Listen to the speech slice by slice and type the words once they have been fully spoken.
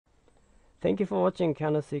Thank you for watching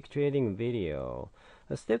candlestick trading video.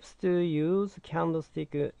 Steps to use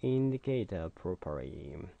candlestick indicator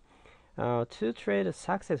properly. To trade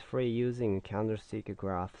successfully using candlestick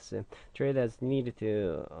graphs, traders need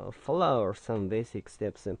to follow some basic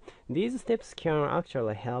steps. These steps can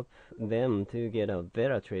actually help them to get a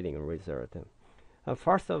better trading result.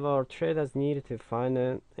 First of all, traders need to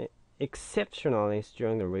find exceptionally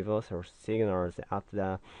strong reversal signals at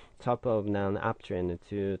the top of an uptrend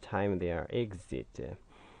to time their exit,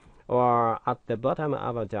 or at the bottom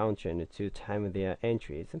of a downtrend to time their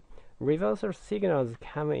entries. Reversal signals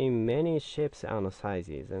come in many shapes and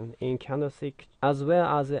sizes, in candlestick as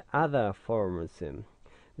well as other forms.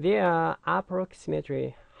 There are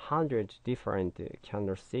approximately 100 different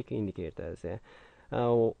candlestick indicators.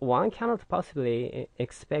 One cannot possibly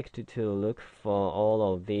expect to look for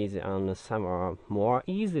all of these, and some are more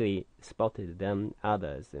easily spotted than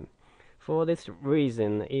others. For this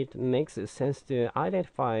reason, it makes sense to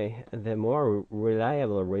identify the more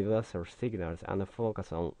reliable reversal signals and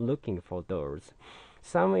focus on looking for those.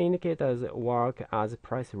 Some indicators work as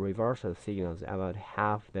price reversal signals about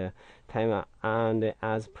half the time and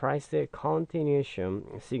as price continuation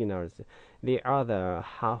signals the other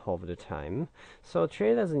half of the time. So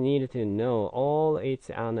traders need to know all its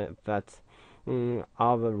and buts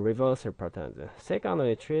of reversal patterns.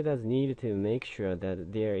 Secondly, traders need to make sure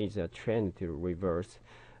that there is a trend to reverse.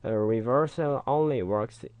 A reversal only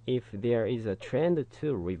works if there is a trend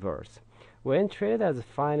to reverse. When traders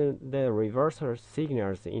find the reversal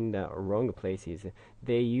signals in the wrong places,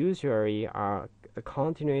 they usually are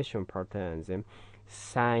continuation patterns,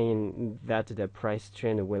 sign that the price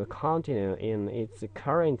trend will continue in its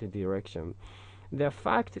current direction. The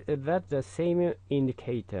fact that the same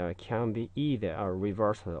indicator can be either a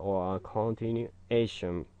reversal or a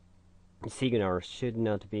continuation signal should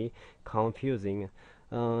not be confusing.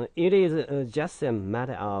 It is just a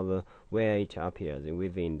matter of where it appears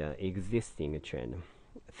within the existing trend.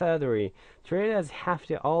 Thirdly, traders have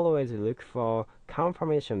to always look for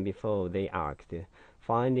confirmation before they act.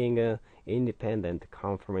 Finding independent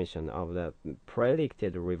confirmation of the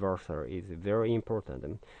predicted reversal is very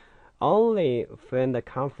important. Only when the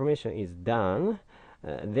confirmation is done,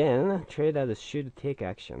 then traders should take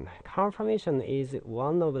action. Confirmation is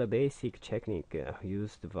one of the basic techniques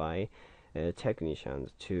used by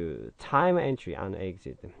technicians to time entry and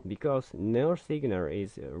exit, because no signal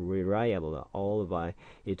is reliable all by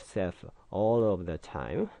itself all of the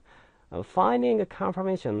time. Finding a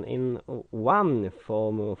confirmation in one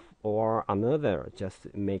form or another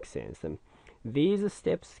just makes sense. These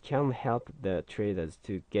steps can help the traders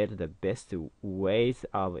to get the best ways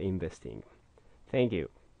of investing. Thank you.